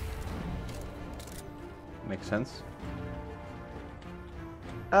 Makes sense.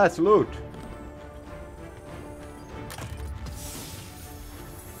 Ah, it's loot.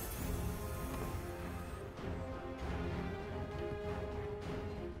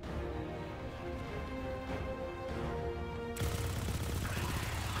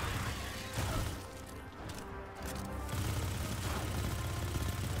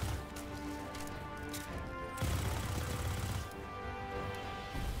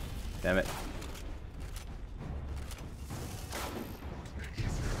 Damn it.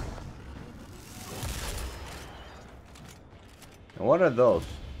 And what are those?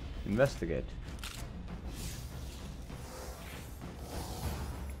 Investigate.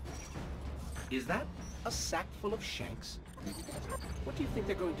 Is that a sack full of shanks? What do you think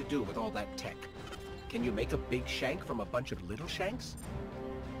they're going to do with all that tech? Can you make a big shank from a bunch of little shanks?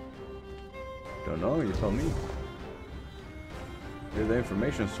 Don't know, you tell me. You're the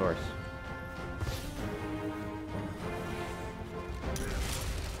information source.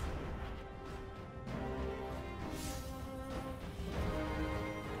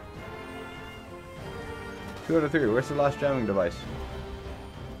 Two out of three. Where's the last jamming device?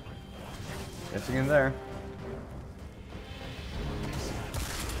 Guessing in there.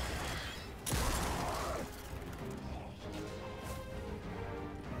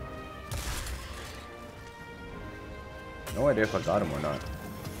 No idea if I got him or not.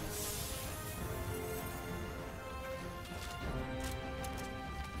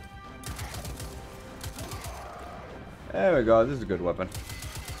 There we go. This is a good weapon.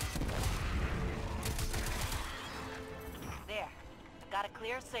 There. Got a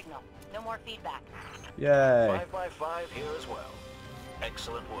clear signal. No more feedback. Yay. 5x5 here as well.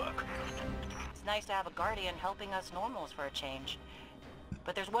 Excellent work. It's nice to have a guardian helping us normals for a change.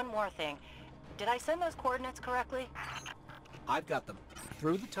 But there's one more thing. Did I send those coordinates correctly? I've got them.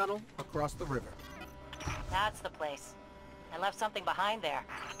 Through the tunnel, across the river. That's the place. I left something behind there.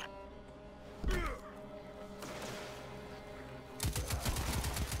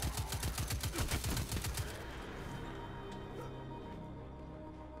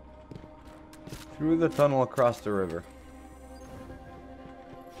 Through the tunnel across the river.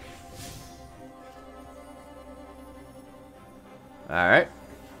 Alright.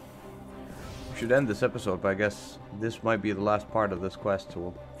 We should end this episode, but I guess this might be the last part of this quest, so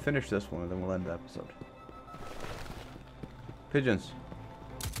we'll finish this one and then we'll end the episode. Pigeons.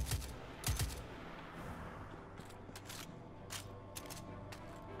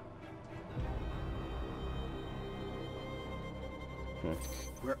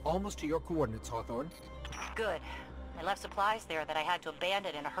 We're almost to your coordinates, Hawthorne. Good. I left supplies there that I had to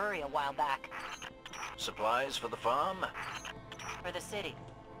abandon in a hurry a while back. Supplies for the farm? For the city.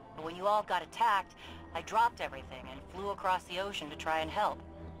 But when you all got attacked, I dropped everything and flew across the ocean to try and help.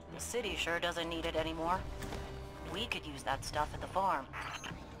 The city sure doesn't need it anymore. We could use that stuff at the farm.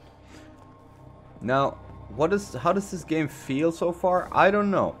 Now, how does this game feel so far? I don't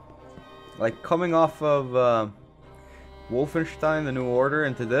know. Like, coming off of Wolfenstein, The New Order,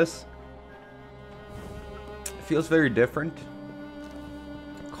 into this, it feels very different.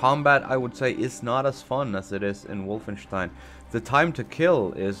 Combat, I would say, is not as fun as it is in Wolfenstein. The time to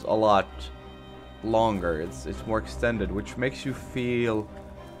kill is a lot longer. It's more extended, which makes you feel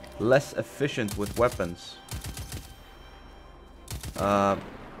less efficient with weapons. I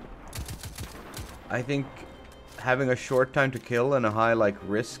think having a short time to kill and a high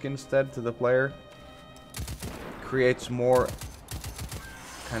risk instead to the player creates more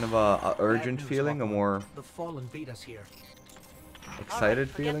kind of a urgent feeling, a more The Fallen beat us here. excited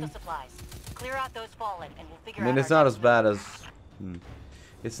forget feeling. the supplies. Clear out those fallen and we'll figure I mean, out it's our not next as bad as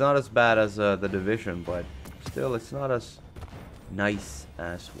it's not as bad as The Division, but still, it's not as nice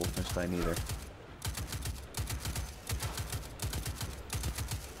as Wolfenstein either.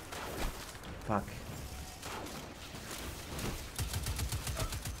 Fuck.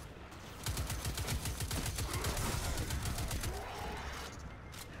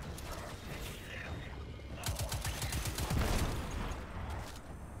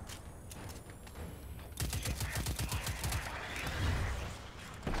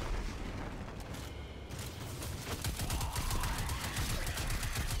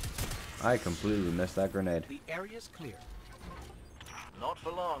 I completely missed that grenade. The area's clear. Not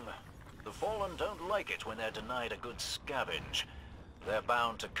for long. The Fallen don't like it when they're denied a good scavenge. They're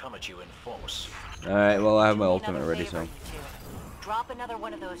bound to come at you in force. Alright, well I have my Do me ultimate another ready, favor, so. you two. Drop another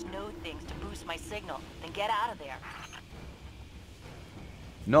one of those node things to boost my signal, then get out of there.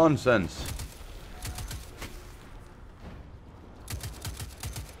 Nonsense.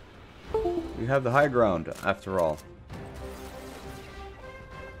 We have the high ground, after all.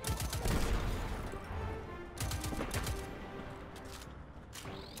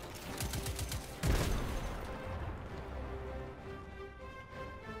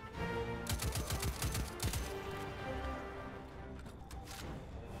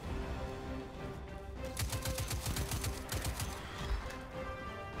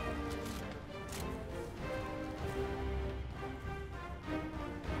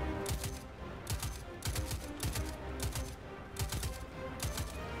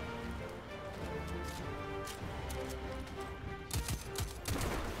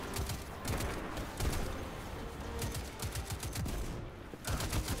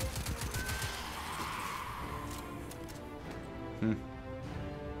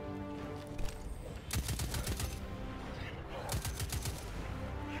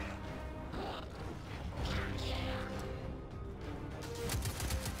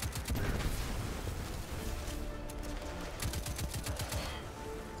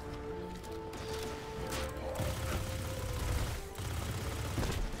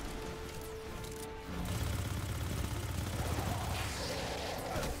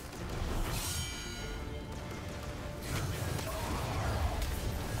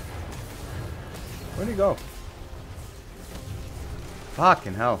 Where'd he go?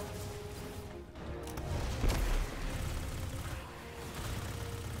 Fucking hell.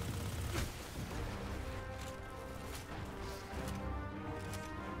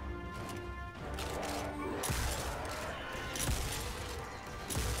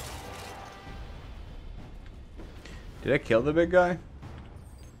 Did I kill the big guy?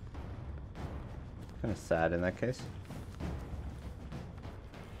 Kind of sad in that case.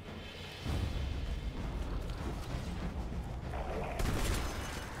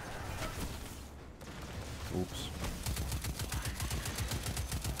 Oops.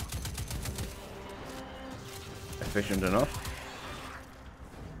 Efficient enough.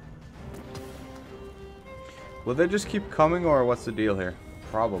 Will they just keep coming, or what's the deal here?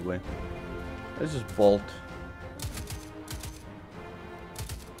 Probably. Let's just bolt.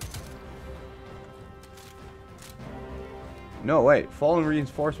 No, wait. Fallen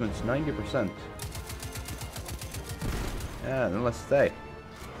reinforcements, 90%. Yeah, then let's stay.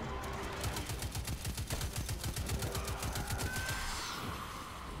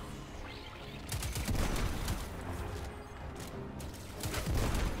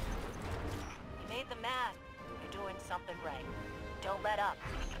 something right. Don't let up.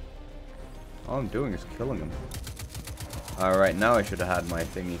 All I'm doing is killing him. Alright, now I should have had my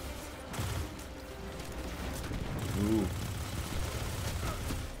thingy. Ooh.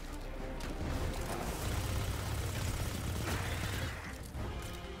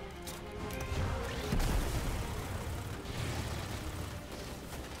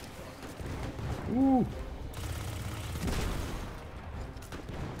 Ooh.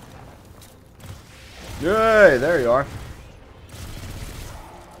 Yay, there you are.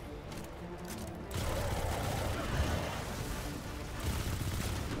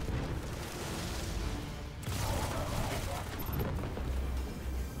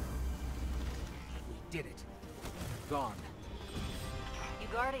 We did it. Gone. You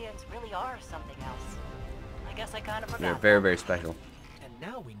Guardians really are something else. I guess I kind of forgot. They're very, very special. And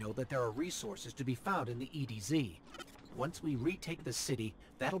now we know that there are resources to be found in the EDZ. Once we retake the city,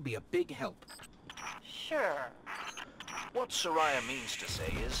 that'll be a big help. Sure. What Soraya means to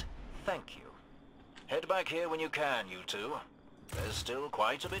say is, thank you. Head back here when you can, you two. There's still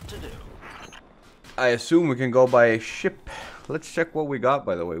quite a bit to do. I assume we can go by a ship. Let's check what we got,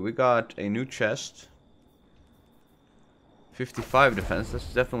 by the way. We got a new chest. 55 defense.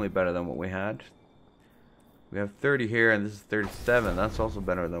 That's definitely better than what we had. We have 30 here, and this is 37. That's also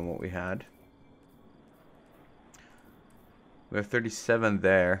better than what we had. We have 37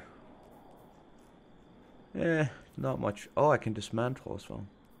 there. Not much. Oh, I can dismantle as well.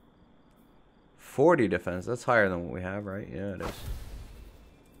 40 defense. That's higher than what we have, right? Yeah, it is.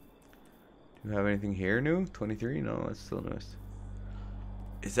 Do we have anything here new? 23? No, that's still newest.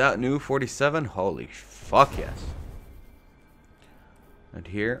 Is that new? 47? Holy fuck, yes. And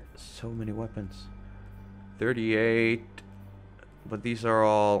here, so many weapons. 38. But these are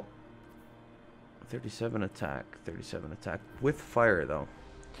all 37 attack. 37 attack with fire, though.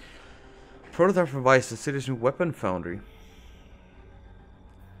 Prototype provides the citizen weapon foundry.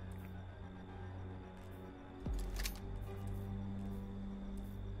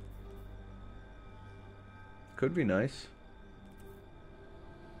 Could be nice.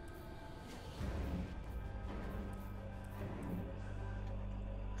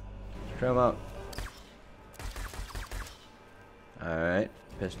 Try them out. Alright.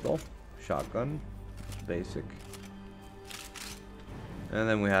 Pistol. Shotgun. Basic. And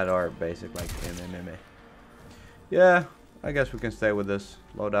then we had our basic, like, MMA. Yeah, I guess we can stay with this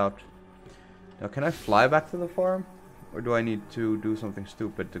loadout. Now, can I fly back to the farm? Or do I need to do something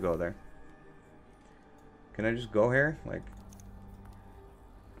stupid to go there? Can I just go here? Like,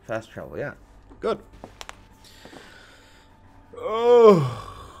 fast travel, yeah. Good. Oh.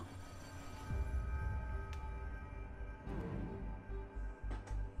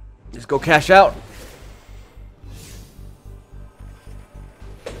 Let's go cash out.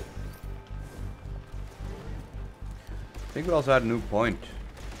 I think we also had a new point.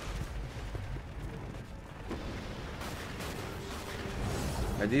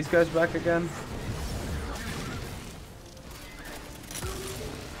 Are these guys back again?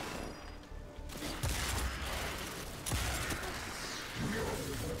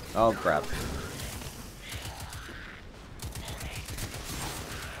 Oh crap.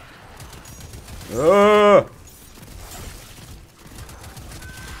 Oh!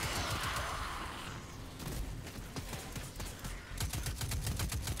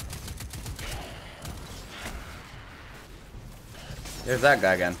 There's that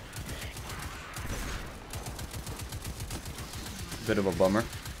guy again. Bit of a bummer.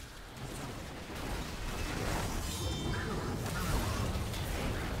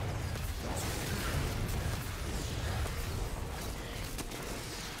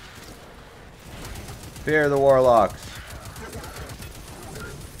 Fear the warlocks.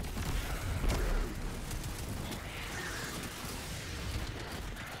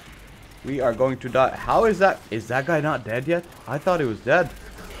 We are going to die. How is that? Is that guy not dead yet? I thought he was dead.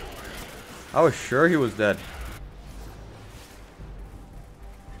 I was sure he was dead.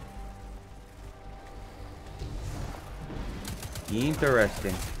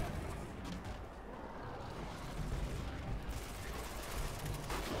 Interesting.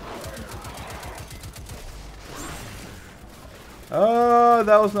 Oh,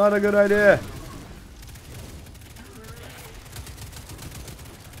 that was not a good idea.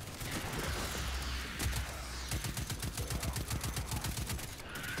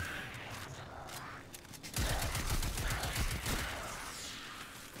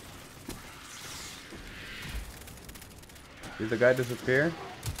 Did the guy disappear?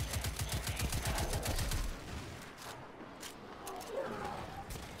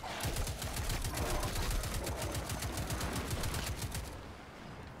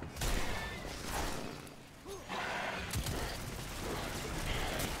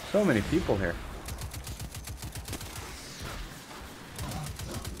 So many people here.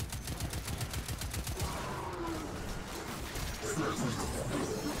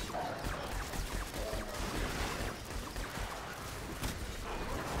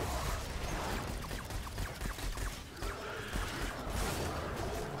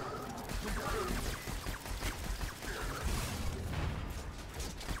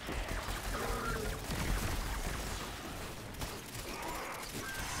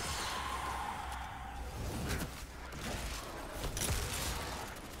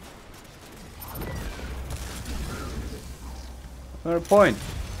 Another point.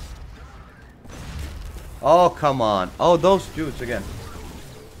 Oh, come on. Oh, those dudes again.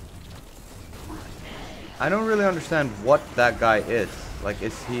 I don't really understand what that guy is. Like,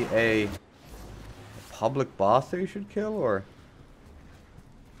 is he a public boss that you should kill, or?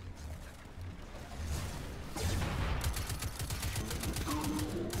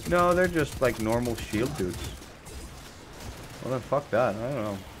 No, they're just like normal shield dudes. Well then fuck that. I don't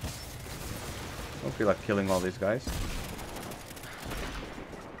know. I don't feel like killing all these guys.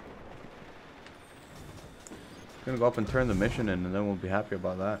 Gonna go up and turn the mission in, and then we'll be happy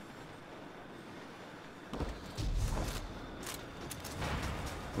about that.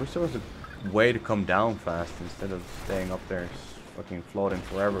 I wish there was a way to come down fast instead of staying up there fucking floating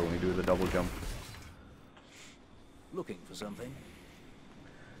forever when we do the double jump. Looking for something?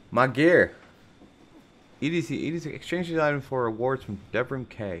 My gear. EDC exchange these items for rewards from Devrim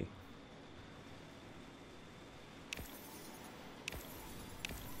K.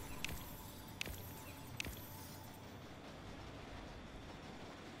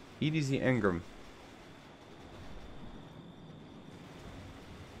 EDC Engram.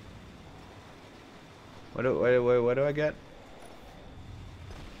 What do I get?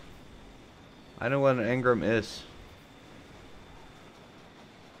 I know what an engram is.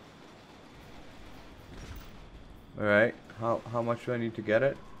 Alright, how much do I need to get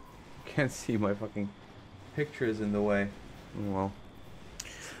it? Can't see, my fucking picture is in the way. Oh, well.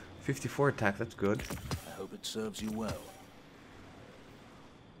 54 attack, that's good. I hope it serves you well.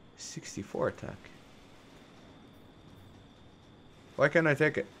 64 attack. Why can't I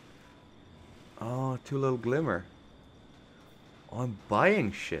take it? Oh, too little glimmer. Oh, I'm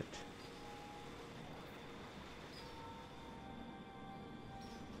buying shit.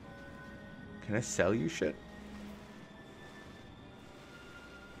 Can I sell you shit?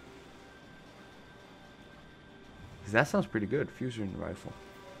 Because that sounds pretty good. Fusion rifle.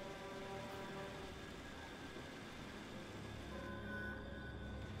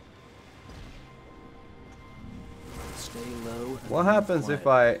 Stay low. What happens if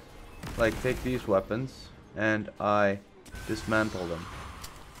I, like, take these weapons and I dismantle them?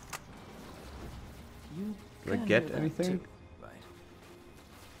 Do I get anything? Right.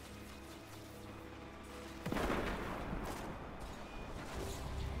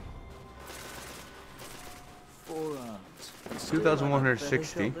 4 arms.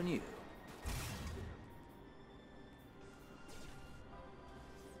 2,160.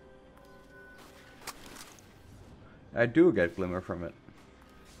 I do get glimmer from it.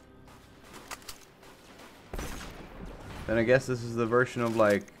 Then I guess this is the version of,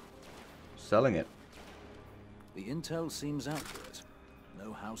 like, selling it. The intel seems accurate.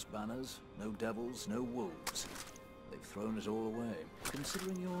 No house banners, no devils, no wolves. They've thrown it all away.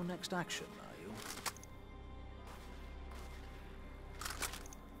 Considering your next action, are you?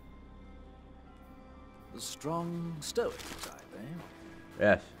 The strong, stoic type, eh?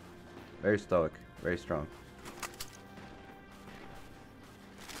 Yes. Very stoic. Very strong.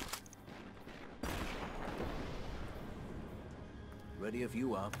 Ready if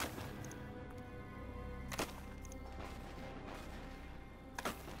you are.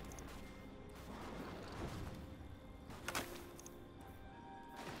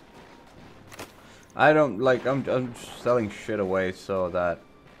 I don't like. I'm selling shit away so that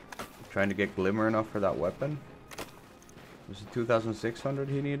I'm trying to get glimmer enough for that weapon. Was it 2,600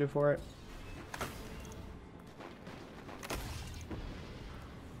 he needed for it?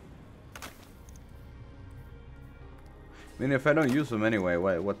 I mean, if I don't use them anyway,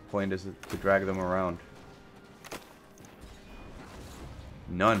 what point is it to drag them around?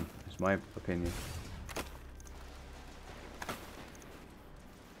 None, is my opinion.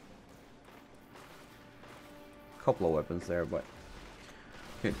 Couple of weapons there, but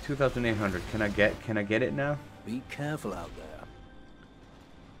okay, 2,800. Can I get it now? Be careful out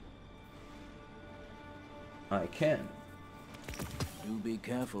there. I can. Do be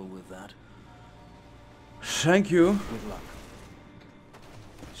careful with that. Thank you. Good luck.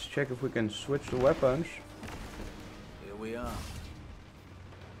 Let's check if we can switch the weapons. Here we are.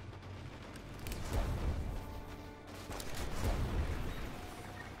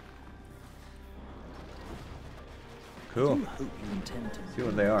 Cool. I do hope you intend to See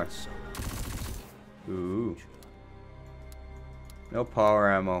what they are. so. Ooh. No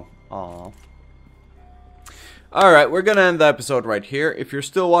power ammo. Aw. Alright, we're gonna end the episode right here. If you're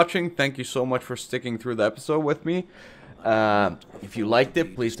still watching, thank you so much for sticking through the episode with me. If you liked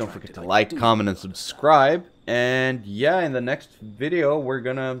it, please don't forget to like, comment, and subscribe. And yeah, in the next video, we're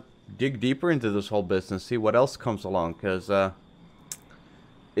gonna dig deeper into this whole business, see what else comes along, because the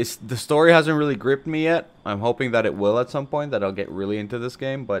story hasn't really gripped me yet. I'm hoping that it will at some point, that I'll get really into this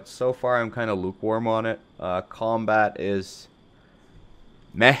game, but so far I'm kind of lukewarm on it. Combat is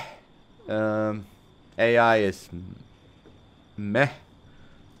meh. AI is meh.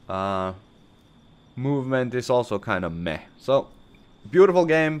 Movement is also kind of meh. So, beautiful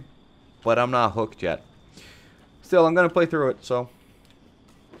game, but I'm not hooked yet. Still, I'm gonna play through it, so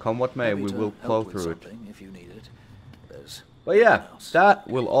come what may, we will plow through it. If you need it. But yeah, that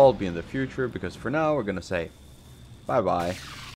will all be in the future, because for now we're gonna say bye-bye.